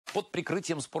Под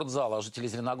прикрытием спортзала жители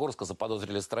Зеленогорска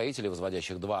заподозрили строителей,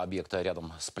 возводящих два объекта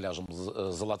рядом с пляжем,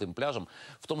 Золотым пляжем,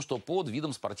 в том, что под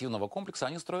видом спортивного комплекса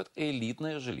они строят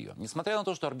элитное жилье. Несмотря на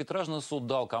то, что арбитражный суд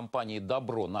дал компании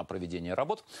добро на проведение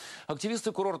работ,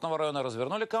 активисты курортного района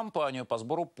развернули кампанию по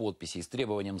сбору подписей с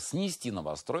требованием снести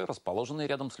новострой, расположенный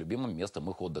рядом с любимым местом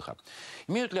их отдыха.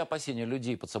 Имеют ли опасения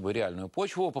людей под собой реальную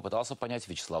почву, попытался понять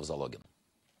Вячеслав Залогин.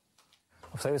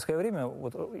 В советское время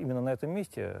вот именно на этом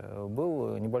месте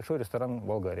был небольшой ресторан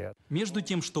 «Болгария». Между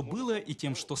тем, что было, и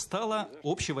тем, что стало,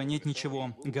 общего нет ничего,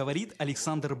 говорит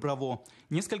Александр Браво.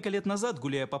 Несколько лет назад,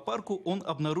 гуляя по парку, он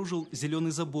обнаружил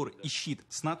зеленый забор и щит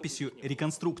с надписью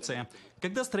 «Реконструкция».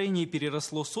 Когда строение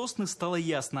переросло сосны, стало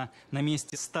ясно, на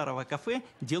месте старого кафе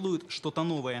делают что-то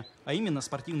новое, а именно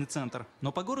спортивный центр.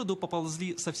 Но по городу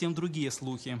поползли совсем другие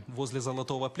слухи. Возле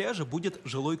Золотого пляжа будет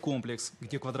жилой комплекс,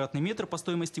 где квадратный метр по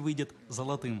стоимости выйдет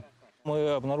золотым.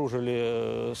 Мы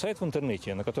обнаружили сайт в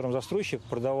интернете, на котором застройщик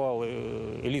продавал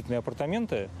элитные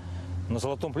апартаменты на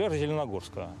Золотом пляже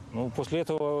Зеленогорска. После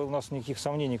этого у нас никаких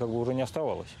сомнений уже не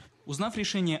оставалось. Узнав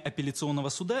решение апелляционного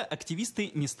суда, активисты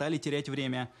не стали терять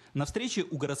время. На встрече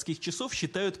у городских часов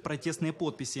считают протестные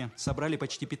подписи. Собрали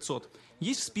почти 500.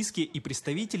 Есть в списке и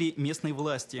представители местной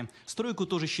власти. Стройку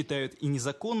тоже считают и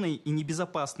незаконной, и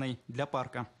небезопасной для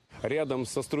парка. Рядом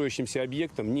со строящимся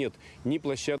объектом нет ни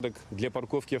площадок для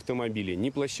парковки автомобилей,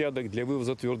 ни площадок для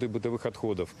вывоза твердых бытовых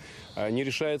отходов. Не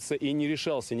решается и не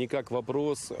решался никак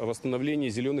вопрос восстановления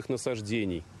зеленых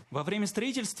насаждений. Во время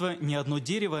строительства ни одно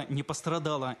дерево не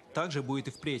пострадало. Так же будет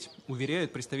и впредь,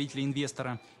 уверяют представители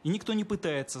инвестора. И никто не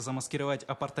пытается замаскировать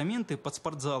апартаменты под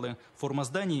спортзалы. Форма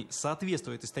зданий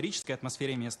соответствует исторической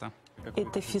атмосфере места.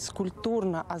 Это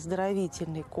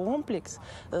физкультурно-оздоровительный комплекс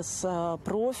с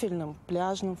профильным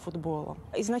пляжным футболом.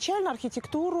 Изначально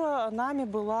архитектура нами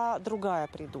была другая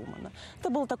придумана. Это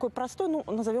был такой простой,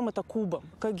 назовем это кубом.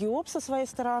 КГИОП со своей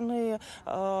стороны,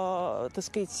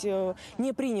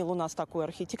 не принял у нас такую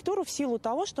архитектуру в силу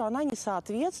того, что она не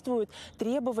соответствует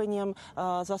требованиям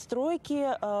застройки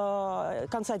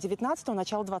конца 19-го,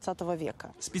 начала 20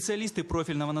 века. Специалисты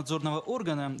профильного надзорного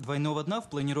органа двойного дна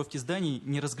в планировке зданий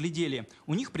не разглядели.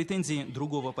 У них претензии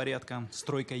другого порядка.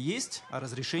 Стройка есть, а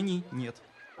разрешений нет.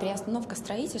 Приостановка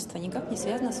строительства никак не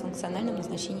связана с функциональным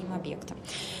назначением объекта.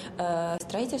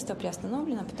 Строительство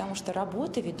приостановлено, потому что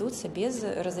работы ведутся без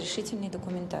разрешительной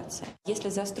документации. Если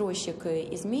застройщик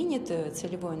изменит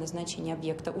целевое назначение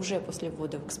объекта уже после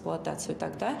ввода в эксплуатацию,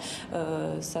 тогда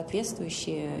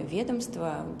соответствующие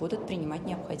ведомства будут принимать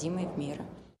необходимые меры.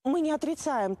 Мы не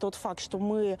отрицаем тот факт, что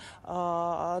мы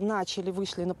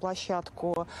вышли на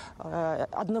площадку,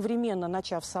 одновременно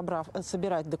начав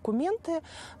собирать документы.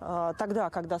 Тогда,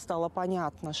 когда стало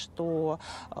понятно, что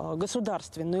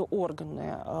государственные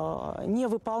органы не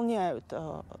выполняют,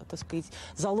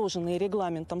 заложенные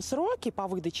регламентом сроки по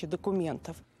выдаче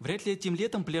документов. Вряд ли этим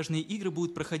летом пляжные игры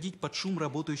будут проходить под шум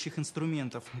работающих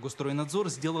инструментов. Госстройнадзор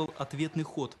сделал ответный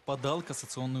ход, подал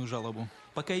кассационную жалобу.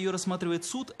 Пока ее рассматривает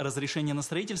суд, разрешение на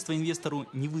строительство инвестору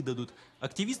не выдадут.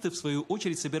 Активисты, в свою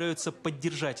очередь, собираются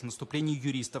поддержать наступление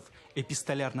юристов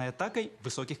эпистолярной атакой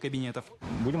высоких кабинетов.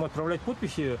 Будем отправлять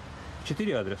подписи в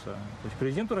 4 адреса. То есть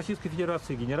президенту Российской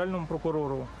Федерации, генеральному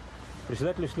прокурору,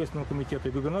 председателю Следственного комитета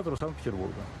и губернатору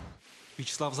Санкт-Петербурга.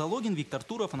 Вячеслав Залогин, Виктор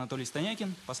Туров, Анатолий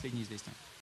Станякин. Последние известия.